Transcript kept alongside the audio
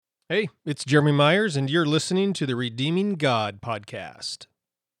Hey, it's Jeremy Myers, and you're listening to the Redeeming God podcast.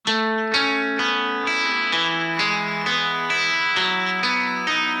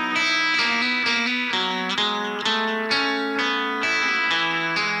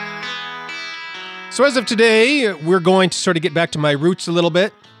 So as of today, we're going to sort of get back to my roots a little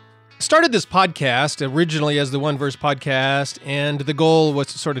bit. I started this podcast originally as the One Verse podcast, and the goal was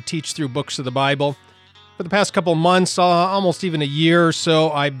to sort of teach through books of the Bible. For the past couple months, almost even a year or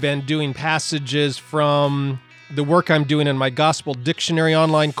so, I've been doing passages from the work I'm doing in my Gospel Dictionary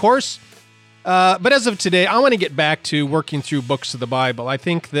online course. But as of today, I want to get back to working through books of the Bible. I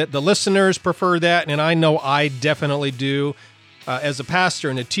think that the listeners prefer that, and I know I definitely do. As a pastor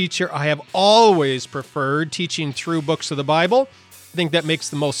and a teacher, I have always preferred teaching through books of the Bible. I think that makes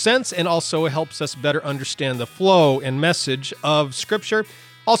the most sense and also helps us better understand the flow and message of Scripture.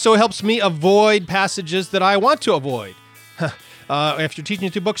 Also, it helps me avoid passages that I want to avoid. After teaching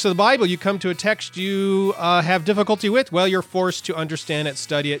through books of the Bible, you come to a text you have difficulty with. Well, you're forced to understand it,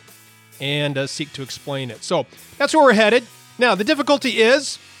 study it, and seek to explain it. So that's where we're headed. Now, the difficulty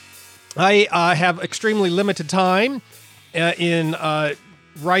is I have extremely limited time in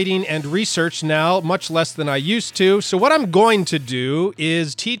writing and research now, much less than I used to. So what I'm going to do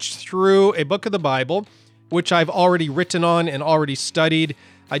is teach through a book of the Bible, which I've already written on and already studied.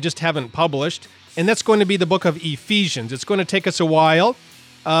 I just haven't published. And that's going to be the book of Ephesians. It's going to take us a while,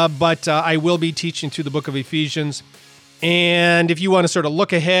 but I will be teaching through the book of Ephesians. And if you want to sort of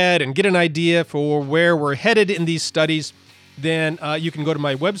look ahead and get an idea for where we're headed in these studies, then you can go to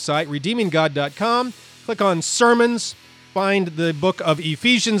my website, redeeminggod.com, click on Sermons, find the book of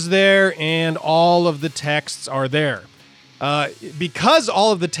Ephesians there, and all of the texts are there. Because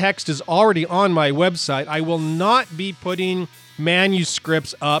all of the text is already on my website, I will not be putting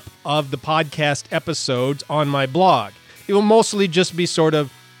manuscripts up of the podcast episodes on my blog. It will mostly just be sort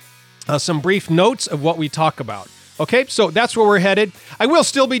of some brief notes of what we talk about. Okay, so that's where we're headed. I will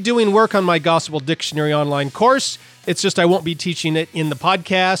still be doing work on my Gospel Dictionary online course. It's just I won't be teaching it in the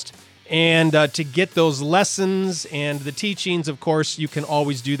podcast. And to get those lessons and the teachings, of course, you can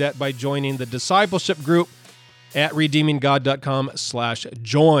always do that by joining the discipleship group at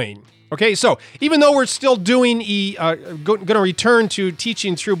redeeminggod.com/join. Okay, so even though we're still doing, going to return to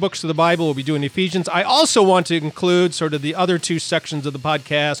teaching through books of the Bible, we'll be doing Ephesians. I also want to include sort of the other two sections of the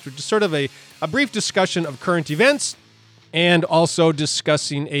podcast, which is sort of a brief discussion of current events and also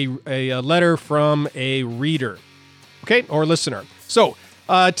discussing a letter from a reader, okay, or listener. So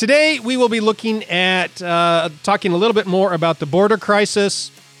today we will be looking at talking a little bit more about the border crisis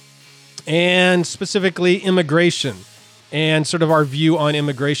and specifically immigration and sort of our view on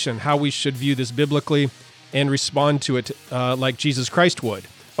immigration, how we should view this biblically and respond to it like Jesus Christ would.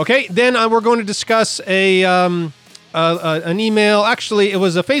 Okay, then we're going to discuss an email. Actually, it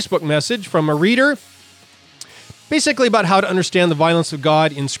was a Facebook message from a reader, basically about how to understand the violence of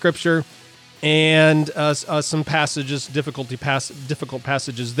God in Scripture and some passages, difficult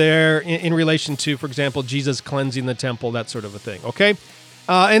passages there in relation to, for example, Jesus cleansing the temple, that sort of a thing. Okay.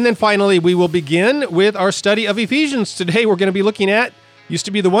 And then finally, we will begin with our study of Ephesians. Today, we're going to be looking at, used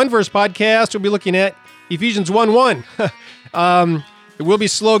to be the One Verse podcast, we'll be looking at Ephesians 1:1. We'll be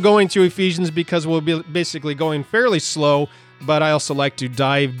slow going through Ephesians because we'll be basically going fairly slow, but I also like to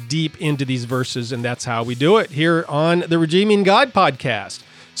dive deep into these verses, and that's how we do it here on the Redeeming God podcast.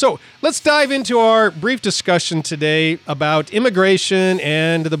 So let's dive into our brief discussion today about immigration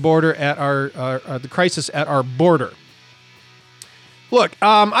and the border at the crisis at our border. Look,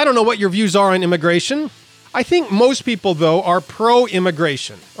 I don't know what your views are on immigration. I think most people, though, are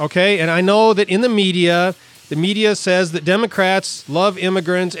pro-immigration, okay? And I know that in the media says that Democrats love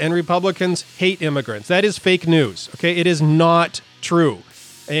immigrants and Republicans hate immigrants. That is fake news, okay? It is not true.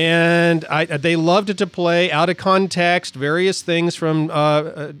 And they loved to play out of context various things from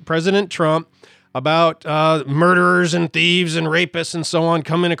President Trump about murderers and thieves and rapists and so on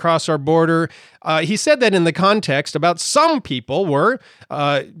coming across our border. He said that in the context about some people were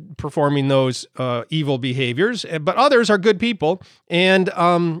performing those evil behaviors, but others are good people. And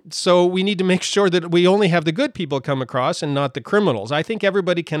so we need to make sure that we only have the good people come across and not the criminals. I think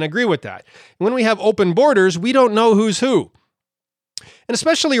everybody can agree with that. When we have open borders, we don't know who's who. And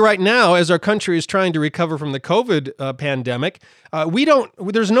especially right now, as our country is trying to recover from the COVID pandemic,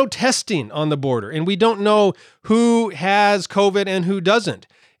 there's no testing on the border, and we don't know who has COVID and who doesn't.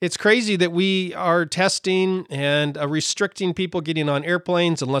 It's crazy that we are testing and restricting people getting on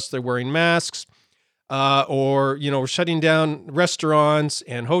airplanes unless they're wearing masks. or, we're shutting down restaurants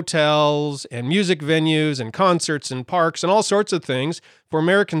and hotels and music venues and concerts and parks and all sorts of things for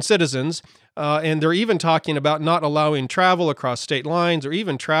American citizens and they're even talking about not allowing travel across state lines or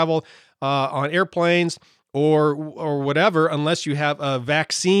even travel on airplanes or whatever unless you have a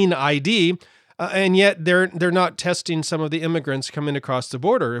vaccine ID. And yet they're not testing some of the immigrants coming across the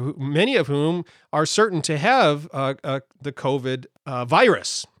border, many of whom are certain to have the COVID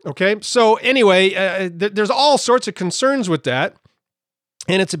virus. Okay, so anyway, there's all sorts of concerns with that,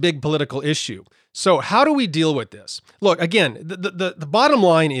 and it's a big political issue. So how do we deal with this? Look, again, the bottom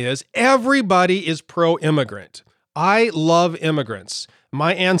line is everybody is pro-immigrant. I love immigrants.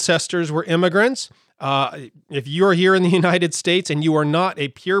 My ancestors were immigrants. If you're here in the United States and you are not a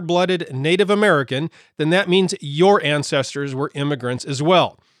pure-blooded Native American, then that means your ancestors were immigrants as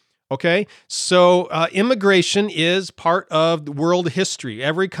well. Okay? So immigration is part of world history.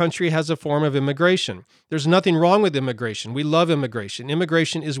 Every country has a form of immigration. There's nothing wrong with immigration. We love immigration.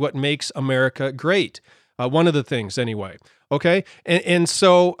 Immigration is what makes America great. One of the things, anyway. Okay? And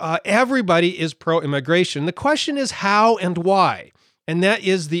so everybody is pro-immigration. The question is how and why. And that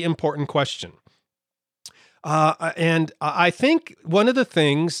is the important question. And I think one of the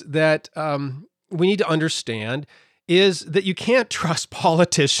things that we need to understand is that you can't trust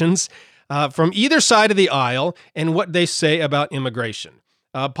politicians from either side of the aisle and what they say about immigration.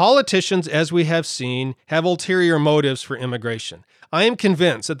 Politicians, as we have seen, have ulterior motives for immigration. I am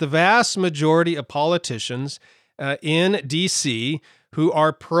convinced that the vast majority of politicians in D.C. who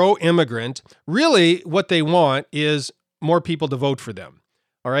are pro-immigrant, really what they want is more people to vote for them.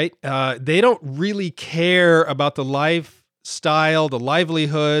 All right. They don't really care about the lifestyle, the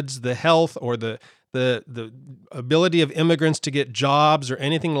livelihoods, the health, or the ability of immigrants to get jobs or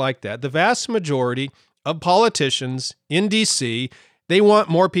anything like that. The vast majority of politicians in D.C., they want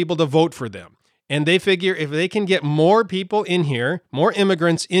more people to vote for them. And they figure if they can get more people in here, more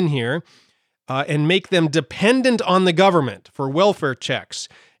immigrants in here, and make them dependent on the government for welfare checks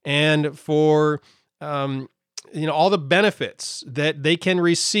and for all the benefits that they can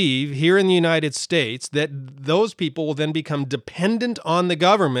receive here in the United States, that those people will then become dependent on the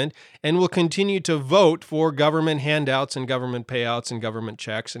government and will continue to vote for government handouts and government payouts and government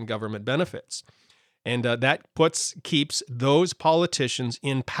checks and government benefits. And that keeps those politicians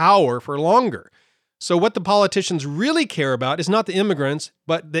in power for longer. So what the politicians really care about is not the immigrants,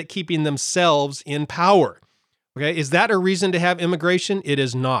 but that keeping themselves in power. Okay, is that a reason to have immigration? It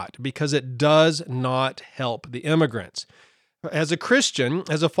is not, because it does not help the immigrants. As a Christian,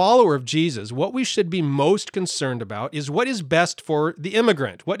 as a follower of Jesus, what we should be most concerned about is what is best for the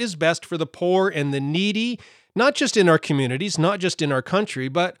immigrant, what is best for the poor and the needy, not just in our communities, not just in our country,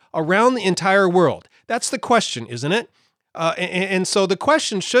 but around the entire world. That's the question, isn't it? And so the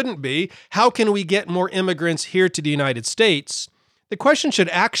question shouldn't be, how can we get more immigrants here to the United States? The question should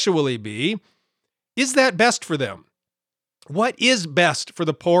actually be, is that best for them? What is best for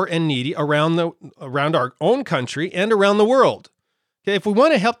the poor and needy around our own country and around the world? Okay, if we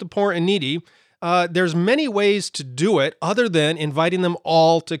want to help the poor and needy, there's many ways to do it other than inviting them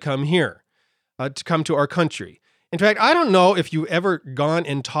all to come here, to come to our country. In fact, I don't know if you've ever gone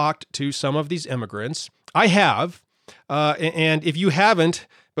and talked to some of these immigrants. I have, and if you haven't,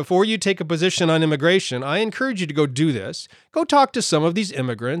 before you take a position on immigration, I encourage you to go do this. Go talk to some of these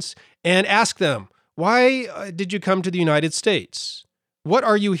immigrants and ask them, why did you come to the United States? What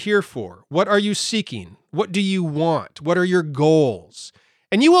are you here for? What are you seeking? What do you want? What are your goals?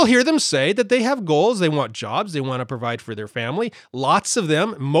 And you will hear them say that they have goals. They want jobs. They want to provide for their family. Lots of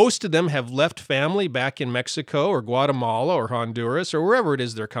them, most of them have left family back in Mexico or Guatemala or Honduras or wherever it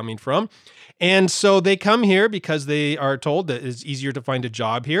is they're coming from. And so they come here because they are told that it's easier to find a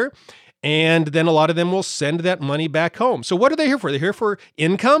job here. And then a lot of them will send that money back home. So what are they here for? They're here for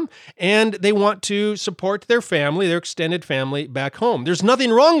income, and they want to support their family, their extended family back home. There's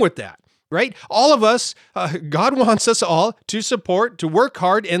nothing wrong with that, right? All of us, God wants us all to work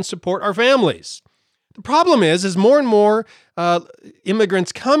hard and support our families. The problem is more and more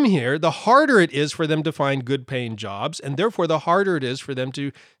immigrants come here, the harder it is for them to find good-paying jobs, and therefore the harder it is for them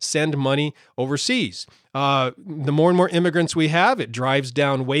to send money overseas. The more and more immigrants we have, it drives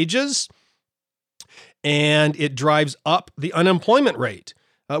down wages, and it drives up the unemployment rate,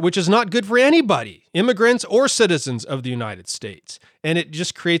 which is not good for anybody, immigrants or citizens of the United States. And it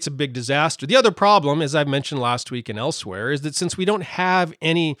just creates a big disaster. The other problem, as I've mentioned last week and elsewhere, is that since we don't have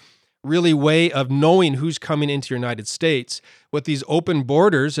any really way of knowing who's coming into the United States, with these open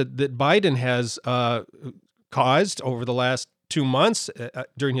borders that Biden has caused over the last 2 months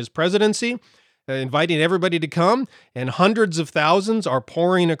during his presidency, inviting everybody to come, and hundreds of thousands are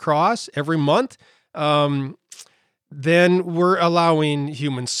pouring across every month. then we're allowing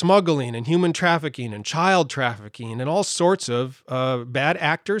human smuggling and human trafficking and child trafficking and all sorts of bad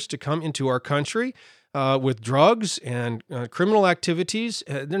actors to come into our country with drugs and criminal activities.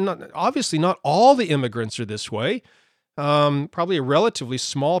 They're not, obviously not all the immigrants are this way, probably a relatively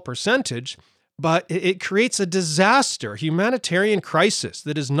small percentage, but it creates a disaster, humanitarian crisis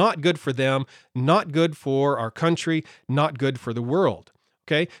that is not good for them, not good for our country, not good for the world.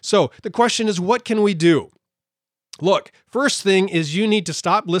 Okay, so the question is, what can we do? Look, first thing is you need to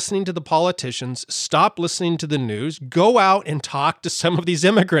stop listening to the politicians, stop listening to the news, go out and talk to some of these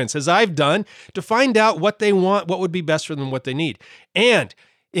immigrants, as I've done, to find out what they want, what would be best for them, what they need. And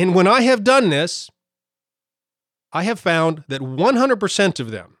when I have done this, I have found that 100% of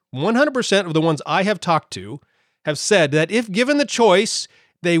them, 100% of the ones I have talked to have said that if given the choice,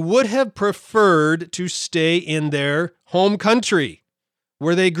 they would have preferred to stay in their home country,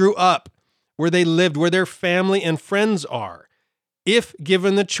 where they grew up, where they lived, where their family and friends are, if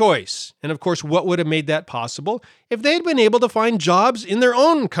given the choice. And of course, what would have made that possible? If they had been able to find jobs in their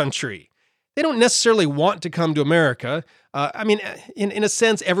own country. They don't necessarily want to come to America. In a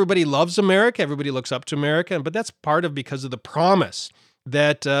sense, everybody loves America. Everybody looks up to America, but that's because of the promise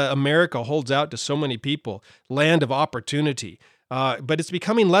that America holds out to so many people, land of opportunity. But it's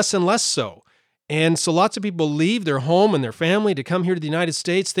becoming less and less so. And so lots of people leave their home and their family to come here to the United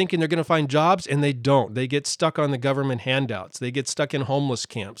States thinking they're going to find jobs, and they don't. They get stuck on the government handouts. They get stuck in homeless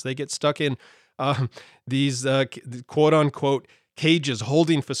camps. They get stuck in these quote-unquote cages,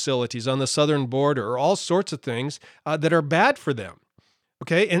 holding facilities on the southern border, or all sorts of things that are bad for them.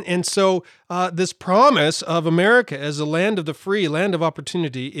 Okay, and so this promise of America as a land of the free, land of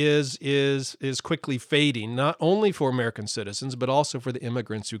opportunity is quickly fading, not only for American citizens, but also for the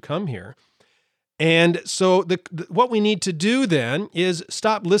immigrants who come here. And so what we need to do then is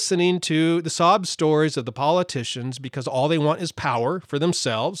stop listening to the sob stories of the politicians, because all they want is power for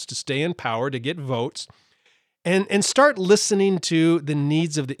themselves, to stay in power, to get votes, and start listening to the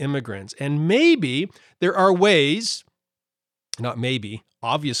needs of the immigrants. And maybe there are ways, not maybe,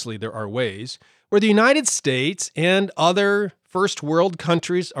 obviously there are ways, where the United States and other first world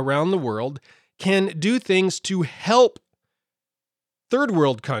countries around the world can do things to help third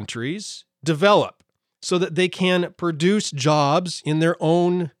world countries develop so that they can produce jobs in their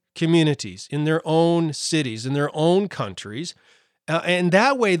own communities, in their own cities, in their own countries. And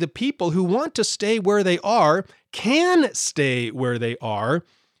that way, the people who want to stay where they are can stay where they are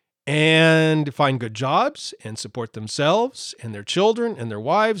and find good jobs and support themselves and their children and their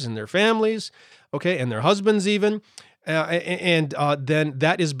wives and their families, okay, and their husbands even. And then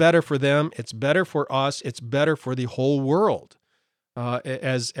that is better for them. It's better for us. It's better for the whole world.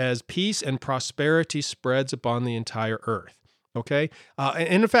 As peace and prosperity spreads upon the entire earth, okay?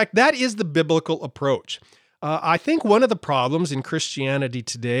 And in fact, that is the biblical approach. I think one of the problems in Christianity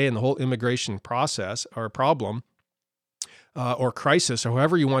today and the whole immigration process, or problem, or crisis, or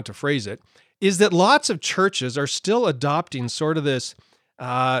however you want to phrase it, is that lots of churches are still adopting sort of this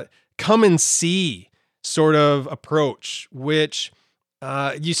come and see sort of approach, which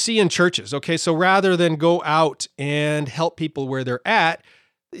you see in churches. Okay, so rather than go out and help people where they're at,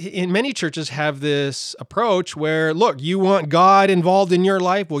 in many churches have this approach where, look, you want God involved in your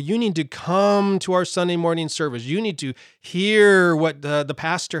life? Well, you need to come to our Sunday morning service. You need to hear what the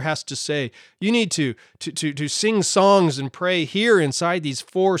pastor has to say. You need to sing songs and pray here inside these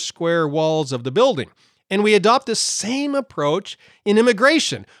 4 square walls of the building. And we adopt the same approach in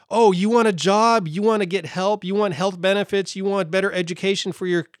immigration. Oh, you want a job? You want to get help? You want health benefits? You want better education for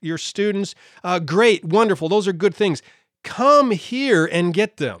your students? Great, wonderful. Those are good things. Come here and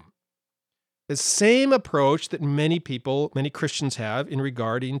get them. The same approach that many Christians have in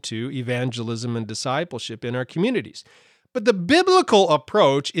regarding to evangelism and discipleship in our communities. But the biblical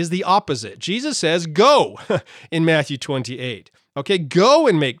approach is the opposite. Jesus says, go in Matthew 28. Okay, go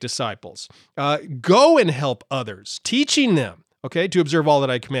and make disciples. Go and help others, teaching them, okay, to observe all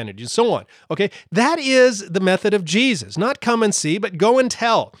that I commanded you, and so on. Okay, that is the method of Jesus. Not come and see, but go and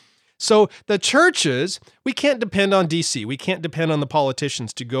tell. So the churches, we can't depend on DC. We can't depend on the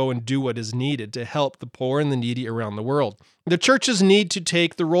politicians to go and do what is needed to help the poor and the needy around the world. The churches need to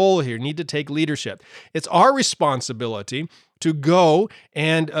take the role here, need to take leadership. It's our responsibility to go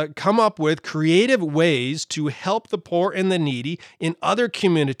and come up with creative ways to help the poor and the needy in other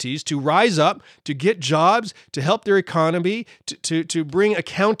communities to rise up, to get jobs, to help their economy, to bring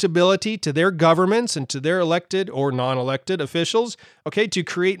accountability to their governments and to their elected or non-elected officials, okay, to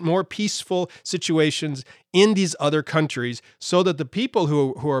create more peaceful situations in these other countries so that the people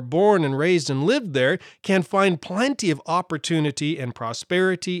who are born and raised and lived there can find plenty of opportunity and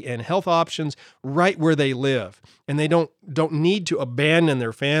prosperity and health options right where they live. And they don't need to abandon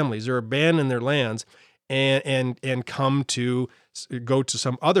their families or abandon their lands and come to go to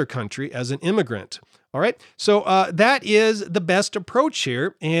some other country as an immigrant. All right, so that is the best approach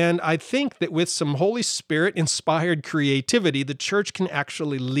here, and I think that with some Holy Spirit-inspired creativity, the church can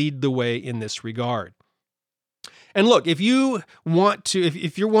actually lead the way in this regard. And look, if you want to,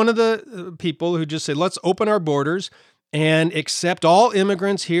 if you're one of the people who just say, let's open our borders and accept all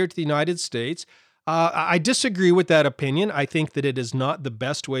immigrants here to the United States, I disagree with that opinion. I think that it is not the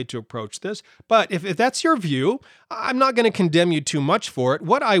best way to approach this. But if that's your view, I'm not going to condemn you too much for it.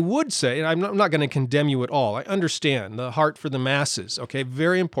 What I would say, and I'm not going to condemn you at all. I understand the heart for the masses, okay?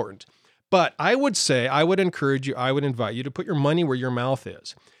 Very important. But I would say, I would encourage you, I would invite you to put your money where your mouth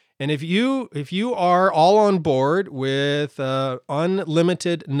is. And if you are all on board with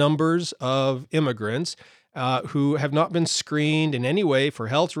unlimited numbers of immigrants who have not been screened in any way for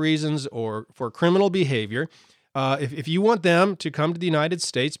health reasons or for criminal behavior, if you want them to come to the United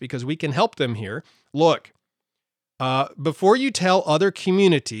States because we can help them here, look, before you tell other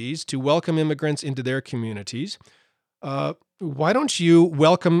communities to welcome immigrants into their communities, why don't you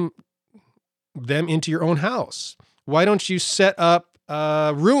welcome them into your own house? Why don't you set up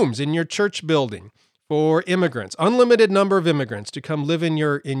rooms in your church building for immigrants, unlimited number of immigrants to come live in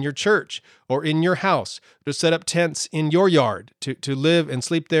your church or in your house, to set up tents in your yard to live and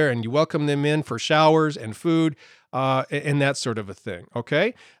sleep there, and you welcome them in for showers and food and that sort of a thing,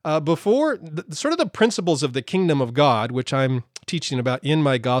 okay? Before, sort of the principles of the kingdom of God, which I'm teaching about in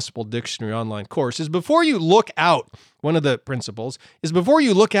my Gospel Dictionary online course, is before you look out, one of the principles is before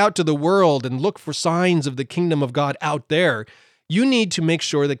you look out to the world and look for signs of the kingdom of God out there, you need to make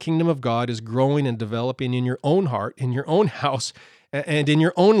sure the kingdom of God is growing and developing in your own heart, in your own house, and in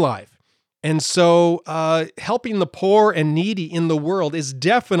your own life. And so helping the poor and needy in the world is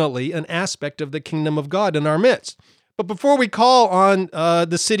definitely an aspect of the kingdom of God in our midst. But before we call on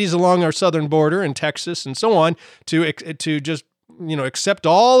the cities along our southern border in Texas and so on to just accept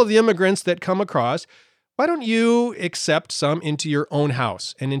all of the immigrants that come across, why don't you accept some into your own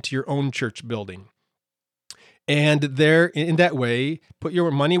house and into your own church building? And there, in that way, put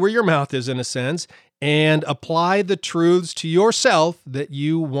your money where your mouth is, in a sense, and apply the truths to yourself that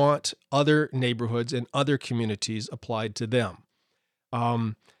you want other neighborhoods and other communities applied to them.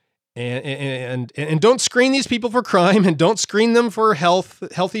 And don't screen these people for crime, and don't screen them for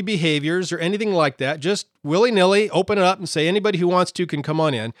healthy behaviors or anything like that. Just willy-nilly open it up and say anybody who wants to can come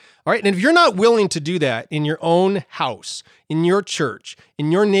on in. All right. And if you're not willing to do that in your own house, in your church,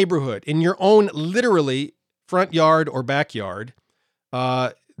 in your neighborhood, in your own literally front yard or backyard,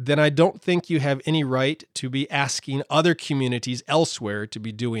 then I don't think you have any right to be asking other communities elsewhere to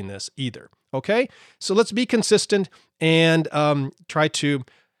be doing this either. Okay? So let's be consistent and try to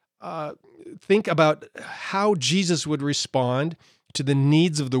think about how Jesus would respond to the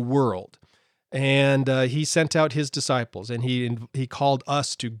needs of the world. And he sent out his disciples, and he called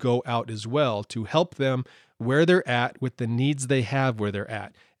us to go out as well to help them where they're at with the needs they have where they're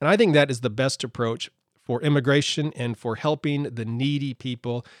at. And I think that is the best approach for immigration and for helping the needy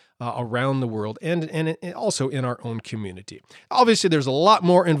people around the world and also in our own community. Obviously, there's a lot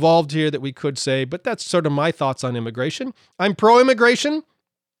more involved here that we could say, but that's sort of my thoughts on immigration. I'm pro-immigration,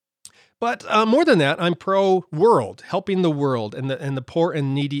 but more than that, I'm pro-world, helping the world and the poor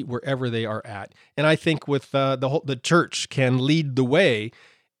and needy wherever they are at. And I think with the church can lead the way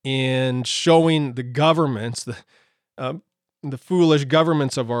in showing the governments, the foolish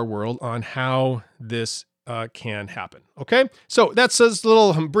governments of our world on how this can happen. Okay? So that's a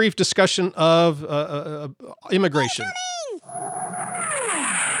little brief discussion of immigration.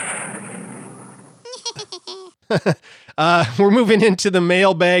 We're moving into the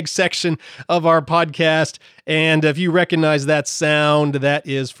mailbag section of our podcast, and if you recognize that sound, that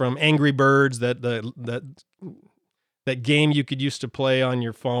is from Angry Birds, that game you could used to play on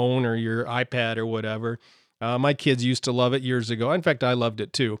your phone or your iPad or whatever. My kids used to love it years ago. In fact, I loved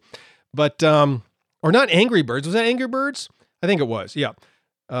it too. But, or not Angry Birds. Was that Angry Birds? I think it was, yeah.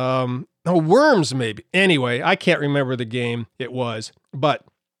 Worms maybe. Anyway, I can't remember the game it was, but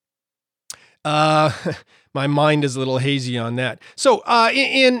my mind is a little hazy on that. So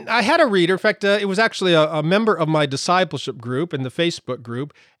I had a reader, in fact, it was actually a member of my discipleship group in the Facebook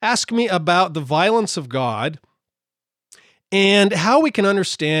group, ask me about the violence of God and how we can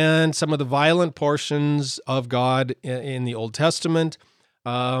understand some of the violent portions of God in the Old Testament.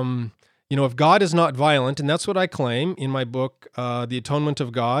 If God is not violent, and that's what I claim in my book, The Atonement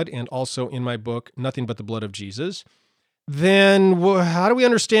of God, and also in my book, Nothing But the Blood of Jesus, then how do we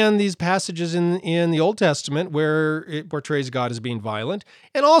understand these passages in the Old Testament where it portrays God as being violent?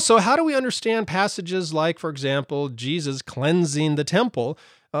 And also, how do we understand passages like, for example, Jesus cleansing the temple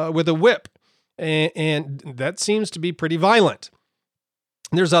with a whip? And that seems to be pretty violent.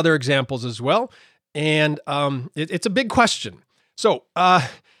 There's other examples as well, and it's a big question. So,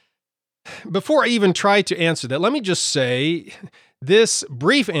 before I even try to answer that, let me just say this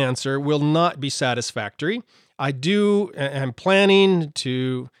brief answer will not be satisfactory. I'm planning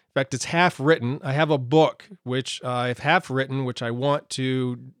to, in fact, it's half written. I have a book which I've half written, which I want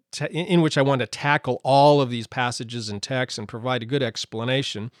in which I want to tackle all of these passages and texts and provide a good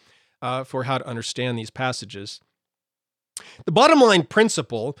explanation for how to understand these passages. The bottom line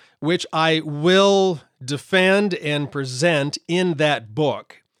principle, which I will defend and present in that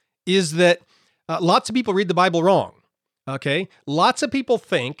book, is that lots of people read the Bible wrong. Okay? Lots of people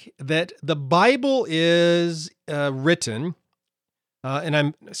think that the Bible is written, and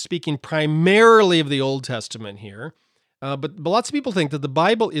I'm speaking primarily of the Old Testament here, but lots of people think that the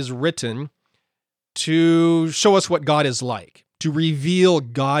Bible is written to show us what God is like, to reveal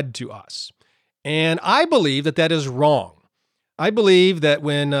God to us. And I believe that that is wrong. I believe that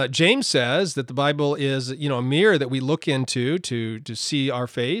when James says that the Bible is, a mirror that we look into to see our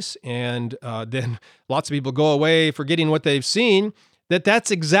face, and then lots of people go away forgetting what they've seen, that's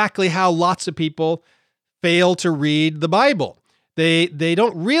exactly how lots of people fail to read the Bible. They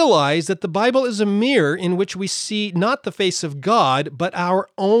don't realize that the Bible is a mirror in which we see not the face of God, but our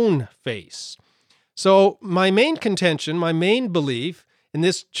own face. So my main contention, my main belief, and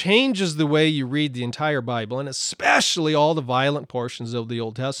this changes the way you read the entire Bible, and especially all the violent portions of the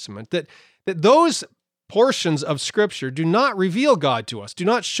Old Testament, that those portions of Scripture do not reveal God to us, do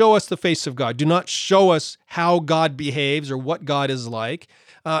not show us the face of God, do not show us how God behaves or what God is like,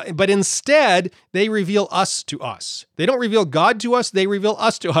 but instead, they reveal us to us. They don't reveal God to us, they reveal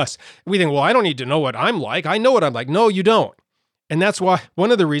us to us. We think, well, I don't need to know what I'm like. I know what I'm like. No, you don't. And that's why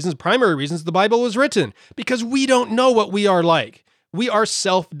one of the primary reasons the Bible was written, because we don't know what we are like. We are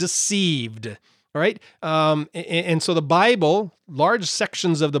self-deceived, all right? And so the Bible, large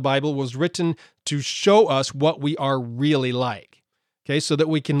sections of the Bible, was written to show us what we are really like, okay? So that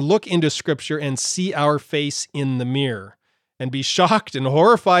we can look into Scripture and see our face in the mirror and be shocked and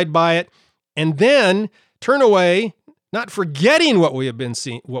horrified by it, and then turn away, not forgetting what we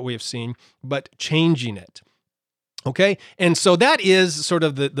have seen, but changing it. Okay, and so that is sort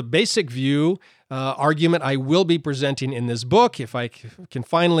of the basic view, argument I will be presenting in this book, if I can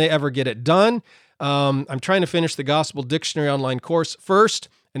finally ever get it done. I'm trying to finish the Gospel Dictionary online course first,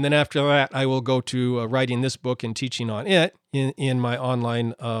 and then after that, I will go to writing this book and teaching on it in my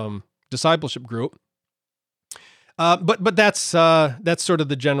online discipleship group. But that's sort of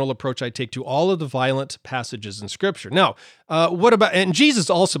the general approach I take to all of the violent passages in Scripture. Now, what about, and Jesus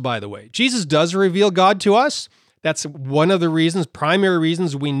also, by the way, Jesus does reveal God to us. That's one of the primary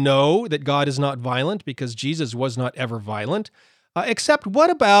reasons we know that God is not violent, because Jesus was not ever violent. Except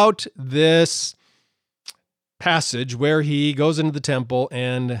what about this passage where he goes into the temple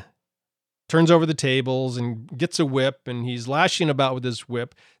and turns over the tables and gets a whip and he's lashing about with his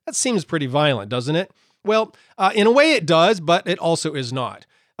whip? That seems pretty violent, doesn't it? Well, in a way it does, but it also is not.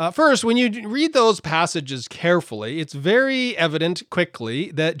 First, when you read those passages carefully, it's very evident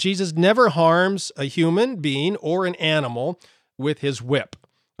quickly that Jesus never harms a human being or an animal with his whip.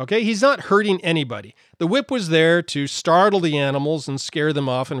 Okay, he's not hurting anybody. The whip was there to startle the animals and scare them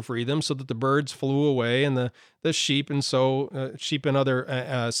off and free them, so that the birds flew away and the sheep and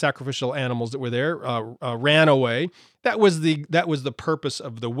other sacrificial animals that were there ran away. That was the purpose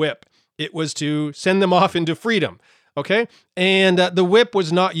of the whip. It was to send them off into freedom. Okay, and the whip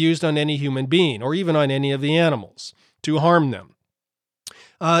was not used on any human being or even on any of the animals to harm them.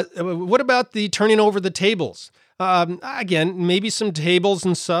 What about the turning over the tables? Again, maybe some tables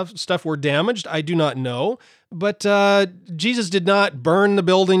and stuff were damaged. I do not know, but Jesus did not burn the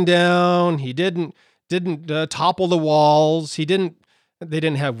building down. He didn't topple the walls. They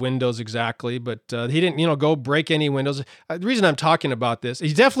didn't have windows exactly, but he didn't, go break any windows. The reason I'm talking about this,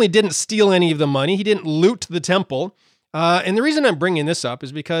 he definitely didn't steal any of the money. He didn't loot the temple. And the reason I'm bringing this up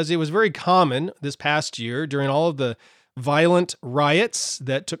is because it was very common this past year during all of the violent riots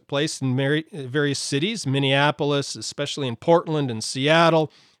that took place in various cities, Minneapolis, especially in Portland and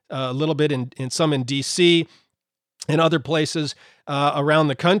Seattle, a little bit in some in D.C., and other places around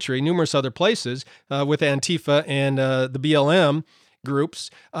the country, numerous other places with Antifa and the BLM. groups,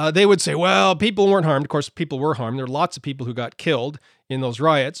 they would say, well, people weren't harmed. Of course, people were harmed. There were lots of people who got killed in those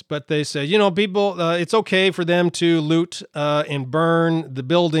riots, but they said, people, it's okay for them to loot and burn the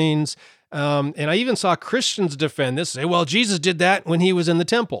buildings. And I even saw Christians defend this, say, well, Jesus did that when he was in the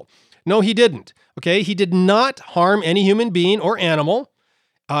temple. No, he didn't. Okay, he did not harm any human being or animal.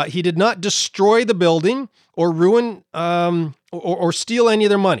 He did not destroy the building or ruin or steal any of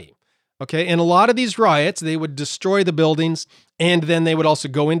their money. Okay, and a lot of these riots, they would destroy the buildings, and then they would also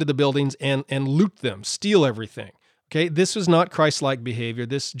go into the buildings and loot them, steal everything. Okay, this was not Christ-like behavior.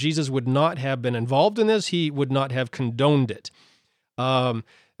 Jesus would not have been involved in this. He would not have condoned it.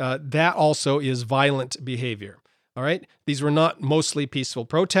 That also is violent behavior. All right, these were not mostly peaceful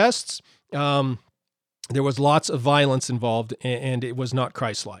protests. There was lots of violence involved, and it was not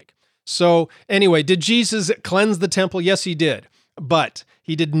Christ-like. So anyway, did Jesus cleanse the temple? Yes, he did. But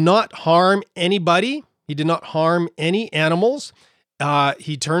he did not harm anybody. He did not harm any animals.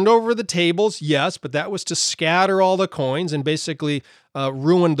 He turned over the tables, yes, but that was to scatter all the coins and basically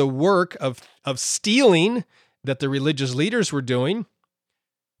ruin the work of stealing that the religious leaders were doing.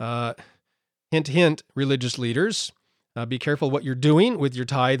 Hint, hint, religious leaders. Be careful what you're doing with your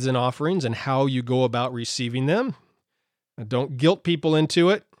tithes and offerings and how you go about receiving them. Don't guilt people into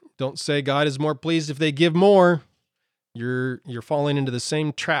it. Don't say God is more pleased if they give more. You're falling into the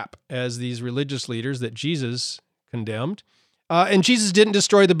same trap as these religious leaders that Jesus condemned. And Jesus didn't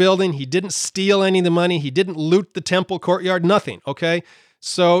destroy the building. He didn't steal any of the money. He didn't loot the temple courtyard, nothing, okay?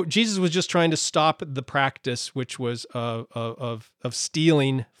 So Jesus was just trying to stop the practice, which was of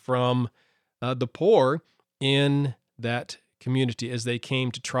stealing from the poor in that community as they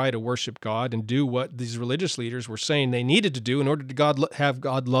came to try to worship God and do what these religious leaders were saying they needed to do in order to have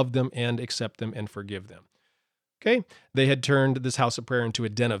God love them and accept them and forgive them. Okay, they had turned this house of prayer into a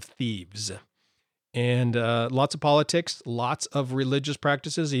den of thieves. And lots of politics, lots of religious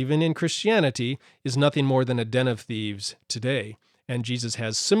practices, even in Christianity, is nothing more than a den of thieves today. And Jesus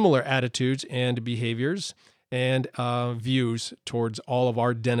has similar attitudes and behaviors and views towards all of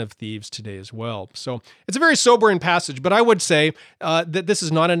our den of thieves today as well. So it's a very sobering passage, but I would say that this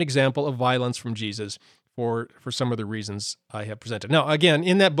is not an example of violence from Jesus for some of the reasons I have presented. Now, again,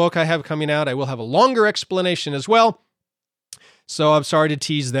 in that book I have coming out, I will have a longer explanation as well. So I'm sorry to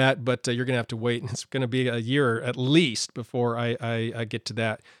tease that, but you're going to have to wait. It's going to be a year at least before I get to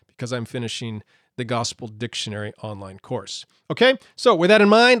that because I'm finishing the Gospel Dictionary online course. Okay, so with that in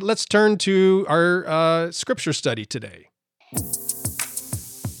mind, let's turn to our scripture study today.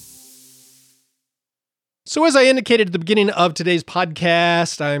 So as I indicated at the beginning of today's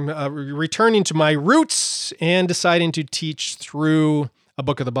podcast, I'm returning to my roots and deciding to teach through a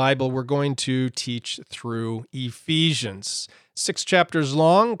book of the Bible. We're going to teach through Ephesians. 6 chapters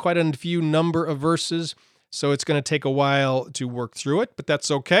long, quite a few number of verses, so it's going to take a while to work through it, but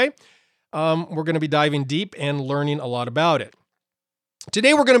that's okay. We're going to be diving deep and learning a lot about it.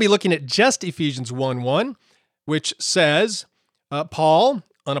 Today we're going to be looking at just Ephesians 1:1, which says, Paul,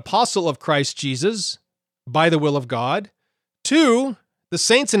 an apostle of Christ Jesus, by the will of God, to the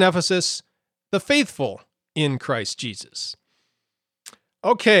saints in Ephesus, the faithful in Christ Jesus.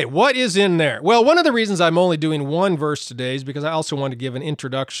 Okay, what is in there? Well, one of the reasons I'm only doing one verse today is because I also want to give an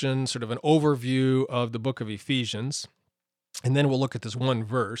introduction, sort of an overview of the book of Ephesians, and then we'll look at this one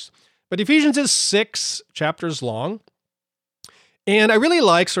verse. But Ephesians is 6 chapters long, and I really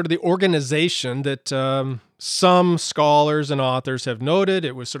like sort of the organization that some scholars and authors have noted.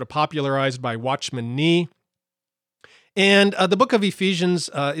 It was sort of popularized by Watchman Nee. And the book of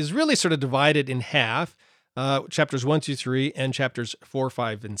Ephesians is really sort of divided in half. Chapters 1, 2, 3, and chapters 4,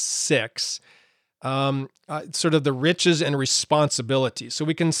 5, and 6, sort of the riches and responsibilities. So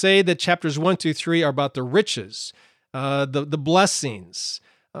we can say that chapters 1, 2, 3 are about the riches, the blessings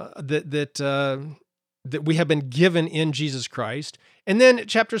that we have been given in Jesus Christ. And then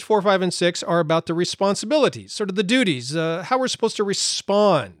chapters 4, 5, and 6 are about the responsibilities, sort of the duties, how we're supposed to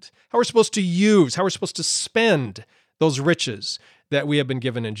respond, how we're supposed to use, how we're supposed to spend those riches that we have been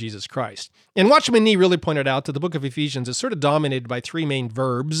given in Jesus Christ. And Watchman Nee really pointed out that the book of Ephesians is sort of dominated by three main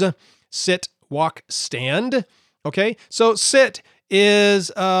verbs: sit, walk, stand. Okay, so sit is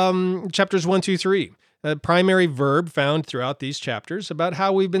chapters 1, 2, 3. A primary verb found throughout these chapters about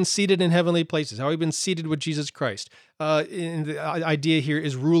how we've been seated in heavenly places, how we've been seated with Jesus Christ. And the idea here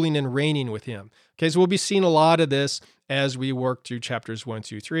is ruling and reigning with him. Okay, so we'll be seeing a lot of this as we work through chapters 1,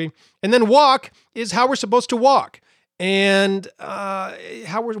 2, 3. And then walk is how we're supposed to walk. And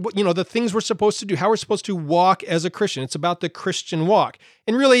how we're, the things we're supposed to do, how we're supposed to walk as a Christian. It's about the Christian walk.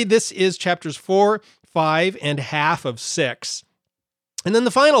 And really, this is chapters 4, 5, and half of 6. And then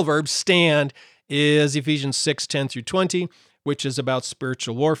the final verb, stand, is Ephesians 6, 10 through 20, which is about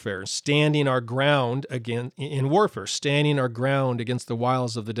spiritual warfare, standing our ground again in warfare, standing our ground against the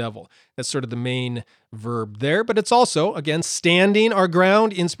wiles of the devil. That's sort of the main verb there, but it's also, again, standing our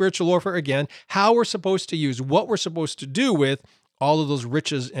ground in spiritual warfare, again, how we're supposed to use, what we're supposed to do with all of those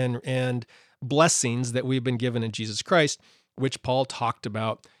riches and blessings that we've been given in Jesus Christ, which Paul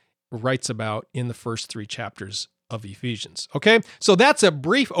writes about in the first 3 chapters of Ephesians. Okay, so that's a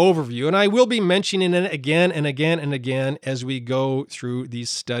brief overview, and I will be mentioning it again and again and again as we go through these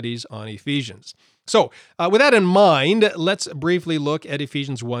studies on Ephesians. So with that in mind, let's briefly look at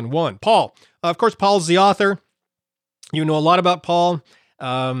Ephesians 1:1. Paul, of course, Paul's the author. You know a lot about Paul.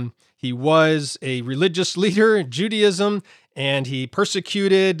 He was a religious leader in Judaism, and he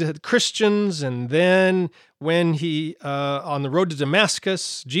persecuted Christians. And then when he, on the road to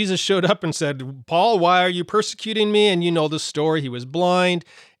Damascus, Jesus showed up and said, "Paul, why are you persecuting me?" And you know the story. He was blind.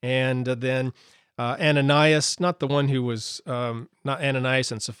 And then Ananias, not the one who was, not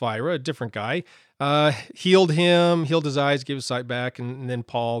Ananias and Sapphira, a different guy, healed him, healed his eyes, gave his sight back. And then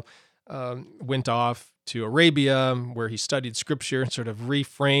Paul went off to Arabia, where he studied Scripture and sort of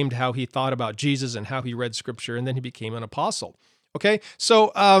reframed how he thought about Jesus and how he read Scripture, and then he became an apostle. Okay,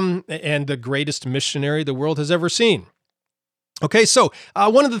 so, and the greatest missionary the world has ever seen. Okay, so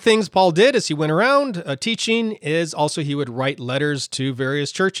one of the things Paul did as he went around teaching is also he would write letters to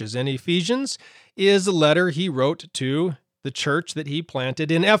various churches, and Ephesians is a letter he wrote to the church that he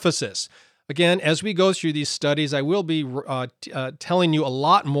planted in Ephesus. Again, as we go through these studies, I will be telling you a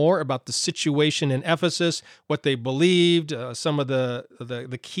lot more about the situation in Ephesus, what they believed, some of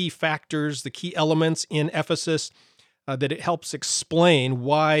the key factors, the key elements in Ephesus, that it helps explain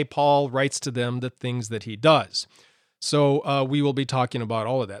why Paul writes to them the things that he does. So we will be talking about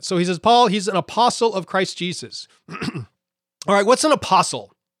all of that. So he says, Paul, he's an apostle of Christ Jesus. All right, what's an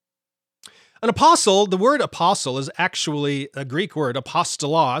apostle? An apostle, the word apostle is actually a Greek word,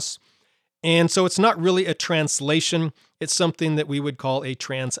 apostolos. And so it's not really a translation. It's something that we would call a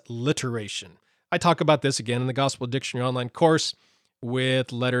transliteration. I talk about this again in the Gospel Dictionary online course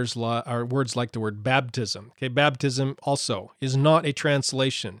with letters or words like the word baptism. Okay, baptism also is not a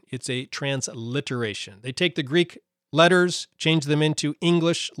translation. It's a transliteration. They take the Greek letters, change them into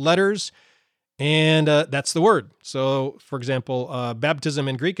English letters, and that's the word. So, for example, baptism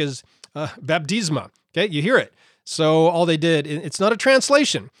in Greek is baptisma. Okay, you hear it. So all they did, it's not a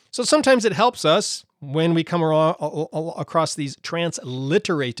translation. So sometimes it helps us when we come across these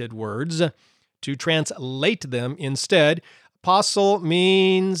transliterated words to translate them instead. Apostle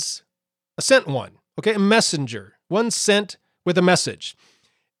means a sent one, okay, a messenger, one sent with a message.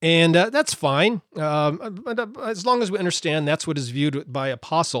 And that's fine. As long as we understand that's what is viewed by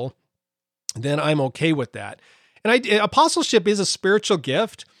apostle, then I'm okay with that. And apostleship is a spiritual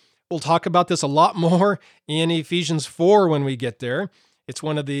gift. We'll talk about this a lot more in Ephesians 4 when we get there. It's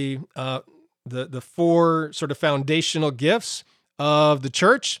one of the 4 sort of foundational gifts of the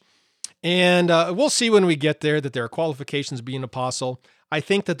church. And we'll see when we get there that there are qualifications to be an apostle. I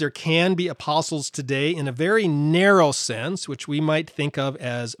think that there can be apostles today in a very narrow sense, which we might think of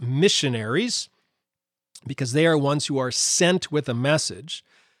as missionaries, because they are ones who are sent with a message.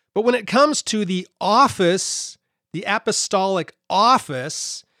 But when it comes to the office, the apostolic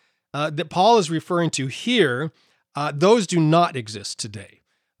office, that Paul is referring to here, those do not exist today.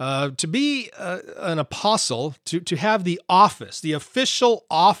 To be an apostle, to have the office, the official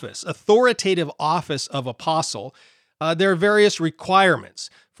office, authoritative office of apostle, there are various requirements.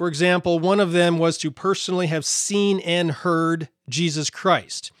 For example, one of them was to personally have seen and heard Jesus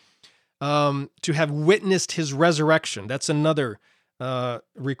Christ, to have witnessed his resurrection. That's another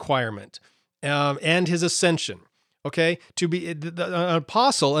requirement, and his ascension. Okay, to be an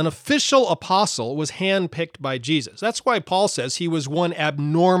apostle, an official apostle was handpicked by Jesus. That's why Paul says he was one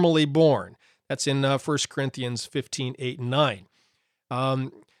abnormally born. That's in 1 Corinthians 15, 8, and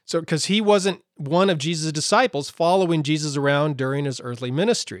 9. So, because he wasn't one of Jesus' disciples following Jesus around during his earthly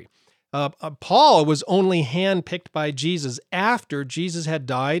ministry. Paul was only handpicked by Jesus after Jesus had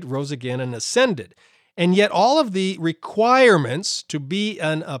died, rose again, and ascended. And yet all of the requirements to be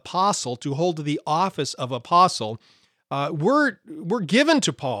an apostle, to hold the office of apostle, were given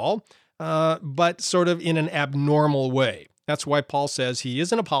to Paul, but sort of in an abnormal way. That's why Paul says he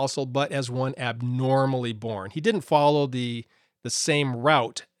is an apostle, but as one abnormally born. He didn't follow the same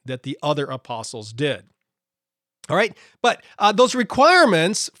route that the other apostles did. All right, but those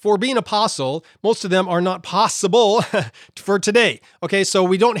requirements for being apostle, most of them are not possible for today. Okay, so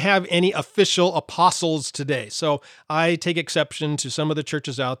we don't have any official apostles today. So I take exception to some of the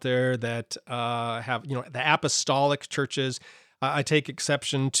churches out there that have, the apostolic churches. I take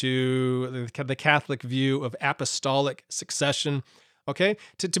exception to the Catholic view of apostolic succession. Okay?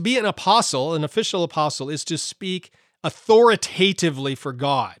 To be an apostle, an official apostle, is to speak authoritatively for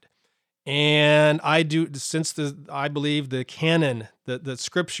God. And I believe the canon, the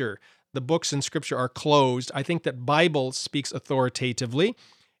scripture, the books in scripture are closed. I think that Bible speaks authoritatively,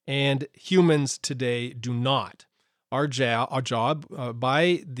 and humans today do not. Our job,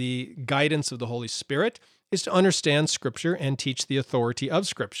 by the guidance of the Holy Spirit, is to understand Scripture and teach the authority of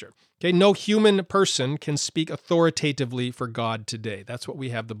Scripture. Okay, no human person can speak authoritatively for God today. That's what we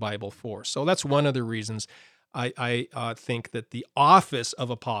have the Bible for. So that's one of the reasons I think that the office of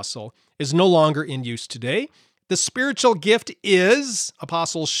apostle is no longer in use today. The spiritual gift is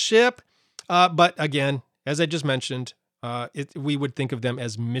apostleship, but again, as I just mentioned, we would think of them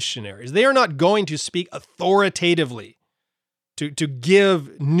as missionaries. They are not going to speak authoritatively to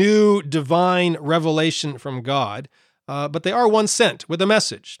give new divine revelation from God, but they are one sent with a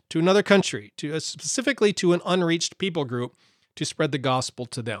message to another country, specifically to an unreached people group, to spread the gospel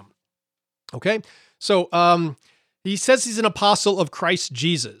to them. Okay? So he says he's an apostle of Christ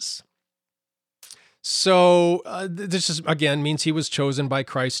Jesus. So this is, again, means he was chosen by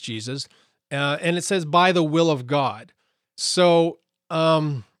Christ Jesus. And it says by the will of God. So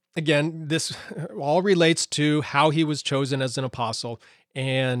again, this all relates to how he was chosen as an apostle.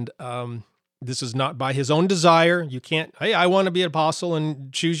 And this is not by his own desire. You can't, hey, I want to be an apostle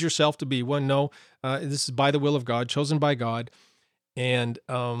and choose yourself to be one. No, this is by the will of God, chosen by God. And,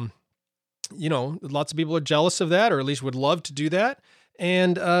 lots of people are jealous of that, or at least would love to do that.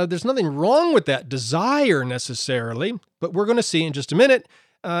 And there's nothing wrong with that desire necessarily, but we're going to see in just a minute.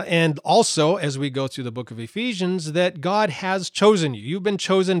 And also, as we go through the book of Ephesians, that God has chosen you. You've been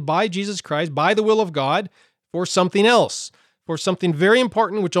chosen by Jesus Christ, by the will of God, for something else, for something very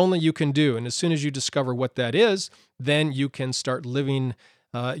important, which only you can do. And as soon as you discover what that is, then you can start living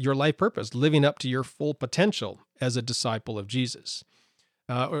your life purpose, living up to your full potential as a disciple of Jesus.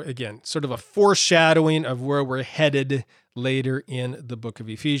 Again, sort of a foreshadowing of where we're headed later in the book of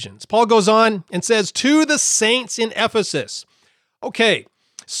Ephesians. Paul goes on and says, to the saints in Ephesus. Okay,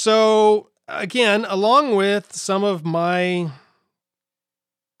 so again, along with some of my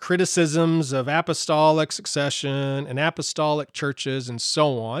criticisms of apostolic succession and apostolic churches and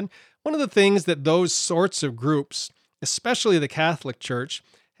so on, one of the things that those sorts of groups, especially the Catholic Church,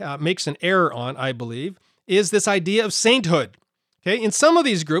 makes an error on, I believe, is this idea of sainthood. Okay, in some of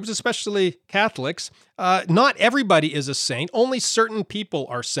these groups, especially Catholics, not everybody is a saint. Only certain people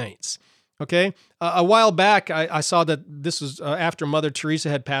are saints. Okay, a while back, I saw that this was after Mother Teresa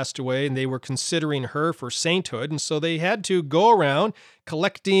had passed away, and they were considering her for sainthood, and so they had to go around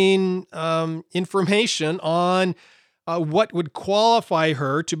collecting information on what would qualify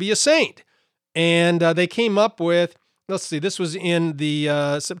her to be a saint. And they came up with, let's see, this was in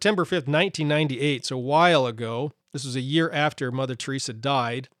the September 5th, 1998, so a while ago. This was a year after Mother Teresa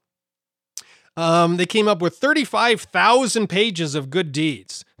died. They came up with 35,000 pages of good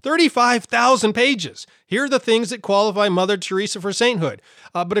deeds. 35,000 pages. Here are the things that qualify Mother Teresa for sainthood.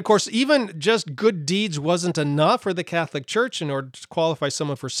 But of course, even just good deeds wasn't enough for the Catholic Church in order to qualify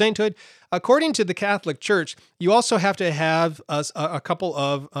someone for sainthood. According to the Catholic Church, you also have to have a couple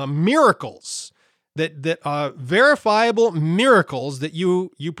of miracles, that verifiable miracles that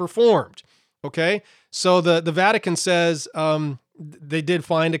you performed. Okay? So the Vatican says they did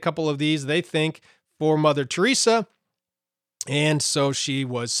find a couple of these, they think, for Mother Teresa, and so she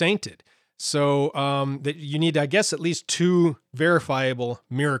was sainted. So that you need, I guess, at least 2 verifiable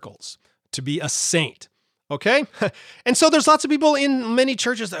miracles to be a saint. Okay? And so there's lots of people in many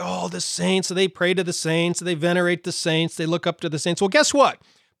churches that, the saints, so they pray to the saints, they venerate the saints, they look up to the saints. Well, guess what?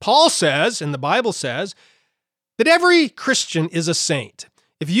 Paul says, and the Bible says, that every Christian is a saint.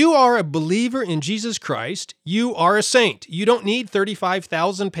 If you are a believer in Jesus Christ, you are a saint. You don't need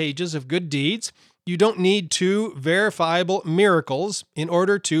 35,000 pages of good deeds. You don't need 2 verifiable miracles in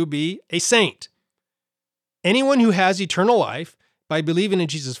order to be a saint. Anyone who has eternal life by believing in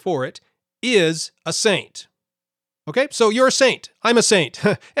Jesus for it is a saint. Okay, so you're a saint. I'm a saint.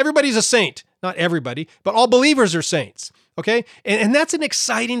 Everybody's a saint. Not everybody, but all believers are saints. Okay, and that's an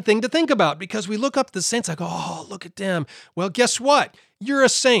exciting thing to think about, because we look up the saints like, oh, look at them. Well, guess what? You're a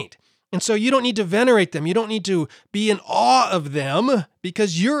saint. And so you don't need to venerate them. You don't need to be in awe of them,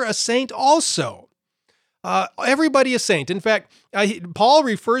 because you're a saint also. Everybody is saint. In fact, Paul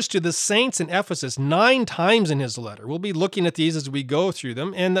refers to the saints in Ephesus 9 times in his letter. We'll be looking at these as we go through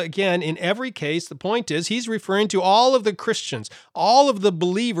them. And again, in every case, the point is he's referring to all of the Christians, all of the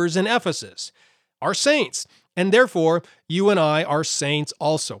believers in Ephesus are saints. And therefore, you and I are saints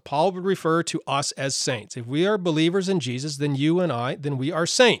also. Paul would refer to us as saints. If we are believers in Jesus, then you and I, then we are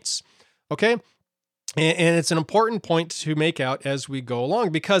saints. Okay? And it's an important point to make out as we go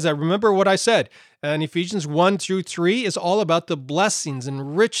along, because I remember what I said in Ephesians 1 through 3 is all about the blessings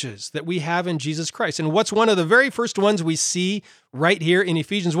and riches that we have in Jesus Christ. And what's one of the very first ones we see right here in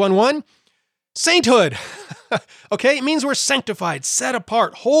Ephesians 1:1? Sainthood. Okay, it means we're sanctified, set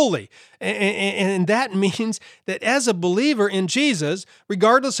apart, holy. And that means that as a believer in Jesus,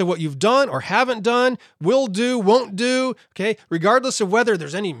 regardless of what you've done or haven't done, will do, won't do, okay, regardless of whether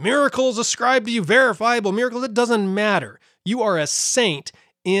there's any miracles ascribed to you, verifiable miracles, it doesn't matter. You are a saint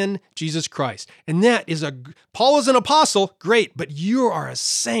in Jesus Christ. And that is Paul is an apostle, great, but you are a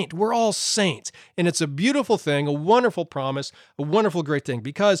saint. We're all saints. And it's a beautiful thing, a wonderful promise, a wonderful, great thing,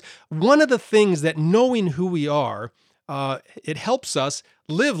 because one of the things that knowing who we are, it helps us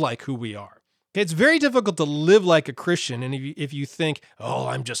live like who we are. Okay, it's very difficult to live like a Christian, and if you think, oh,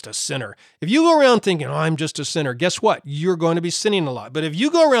 I'm just a sinner. If you go around thinking, oh, I'm just a sinner, guess what? You're going to be sinning a lot. But if you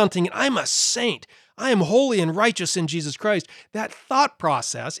go around thinking, I'm a saint, I am holy and righteous in Jesus Christ, that thought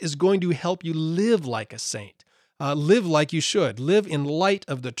process is going to help you live like a saint. Live like you should. Live in light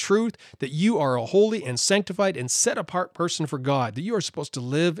of the truth that you are a holy and sanctified and set-apart person for God, that you are supposed to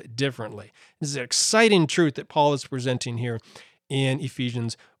live differently. This is an exciting truth that Paul is presenting here in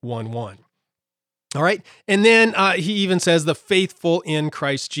Ephesians 1:1. All right, and then he even says the faithful in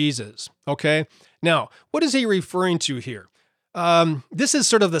Christ Jesus, okay? Now, what is he referring to here? This is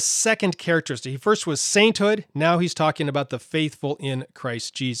sort of the second characteristic. He first was sainthood. Now he's talking about the faithful in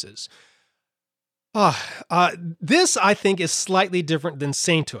Christ Jesus. This, I think, is slightly different than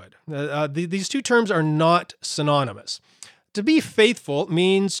sainthood. These two terms are not synonymous. To be faithful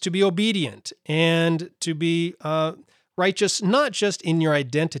means to be obedient and to be righteous, not just in your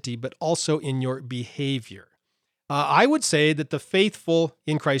identity, but also in your behavior. I would say that the faithful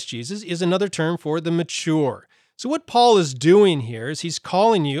in Christ Jesus is another term for the mature. So what Paul is doing here is he's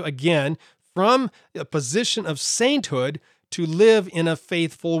calling you, again, from a position of sainthood to live in a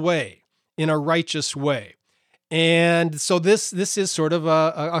faithful way, in a righteous way. And so this is sort of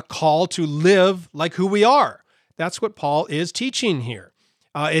a call to live like who we are. That's what Paul is teaching here.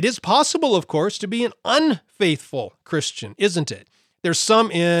 It is possible, of course, to be an unfaithful Christian, isn't it? There's some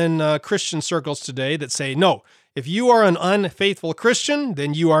in Christian circles today that say, no, if you are an unfaithful Christian,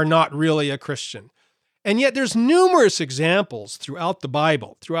 then you are not really a Christian. And yet there's numerous examples throughout the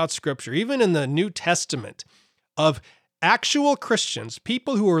Bible, throughout Scripture, even in the New Testament, of actual Christians,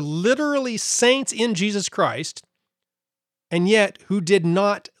 people who are literally saints in Jesus Christ, and yet who did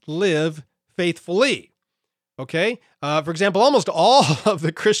not live faithfully. Okay? For example, almost all of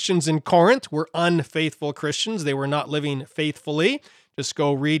the Christians in Corinth were unfaithful Christians. They were not living faithfully. Just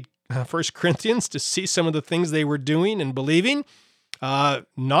go read 1 Corinthians to see some of the things they were doing and believing.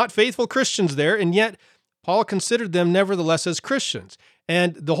 Not faithful Christians there, and yet Paul considered them nevertheless as Christians.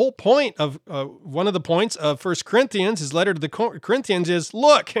 And the whole point of one of the points of 1 Corinthians, his letter to the Corinthians, is,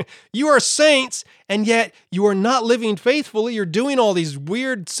 look, you are saints, and yet you are not living faithfully. You're doing all these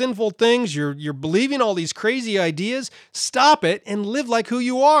weird, sinful things. You're believing all these crazy ideas. Stop it and live like who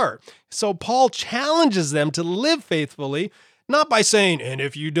you are. So Paul challenges them to live faithfully, not by saying, and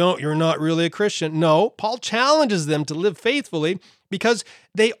if you don't, you're not really a Christian. No, Paul challenges them to live faithfully because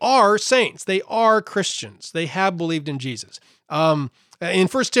they are saints. They are Christians. They have believed in Jesus. In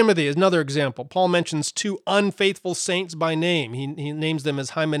 1 Timothy is another example. Paul mentions two unfaithful saints by name. He names them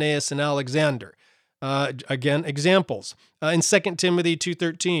as Hymenaeus and Alexander. Again, examples. In 2 Timothy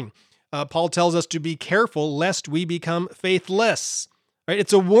 2:13, Paul tells us to be careful lest we become faithless. Right?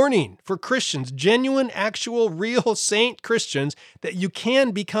 It's a warning for Christians, genuine, actual, real saint Christians, that you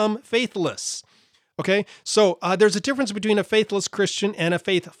can become faithless. Okay, so there's a difference between a faithless Christian and a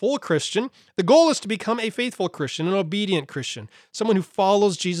faithful Christian. The goal is to become a faithful Christian, an obedient Christian, someone who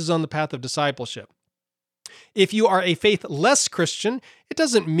follows Jesus on the path of discipleship. If you are a faithless Christian, it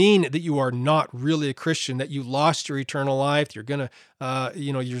doesn't mean that you are not really a Christian, that you lost your eternal life. You're gonna,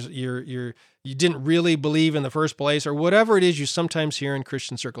 you didn't really believe in the first place, or whatever it is you sometimes hear in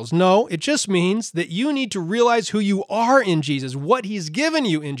Christian circles. No, it just means that you need to realize who you are in Jesus, what He's given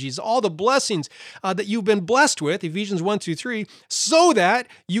you in Jesus, all the blessings that you've been blessed with, Ephesians 1-3, so that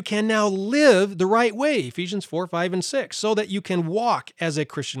you can now live the right way, Ephesians 4, 5, and 6, so that you can walk as a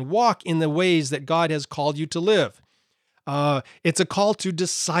Christian, walk in the ways that God has called you to live. It's a call to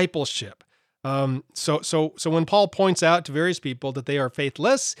discipleship. So when Paul points out to various people that they are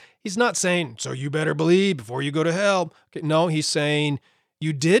faithless, he's not saying, so you better believe before you go to hell. Okay, no, he's saying,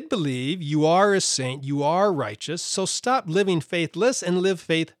 you did believe, you are a saint, you are righteous, so stop living faithless and live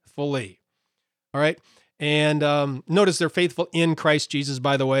faithfully. All right? And notice they're faithful in Christ Jesus,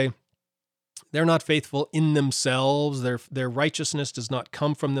 by the way. They're not faithful in themselves. Their righteousness does not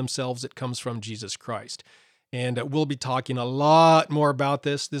come from themselves. It comes from Jesus Christ. And we'll be talking a lot more about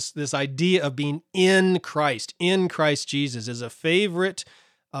this. This idea of being in Christ Jesus, is a favorite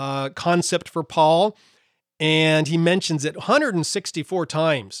concept for Paul. And he mentions it 164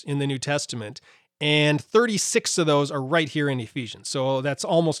 times in the New Testament. And 36 of those are right here in Ephesians. So that's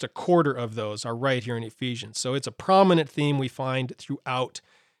almost a quarter of those are right here in Ephesians. So it's a prominent theme we find throughout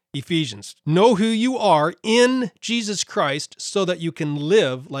Ephesians. Know who you are in Jesus Christ so that you can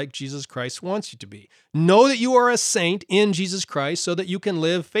live like Jesus Christ wants you to be. Know that you are a saint in Jesus Christ so that you can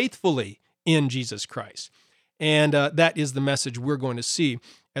live faithfully in Jesus Christ. And that is the message we're going to see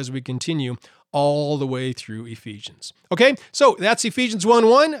as we continue all the way through Ephesians. Okay, so that's Ephesians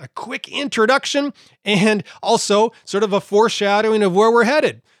 1:1, a quick introduction, and also sort of a foreshadowing of where we're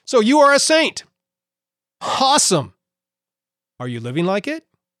headed. So you are a saint. Awesome. Are you living like it?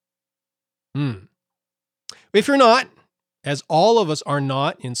 If you're not, as all of us are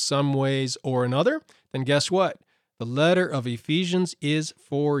not in some ways or another, then guess what? The letter of Ephesians is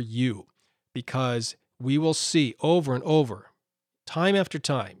for you, because we will see over and over, time after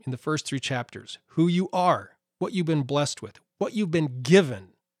time, in the first 3 chapters, who you are, what you've been blessed with, what you've been given.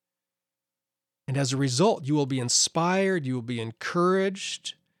 And as a result, you will be inspired, you will be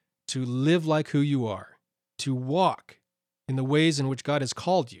encouraged to live like who you are, to walk in the ways in which God has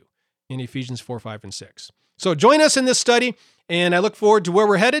called you in Ephesians 4, 5, and 6. So join us in this study, and I look forward to where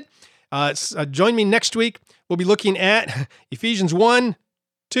we're headed. Join me next week. We'll be looking at Ephesians 1,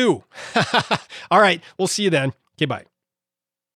 2. All right, we'll see you then. Okay, bye.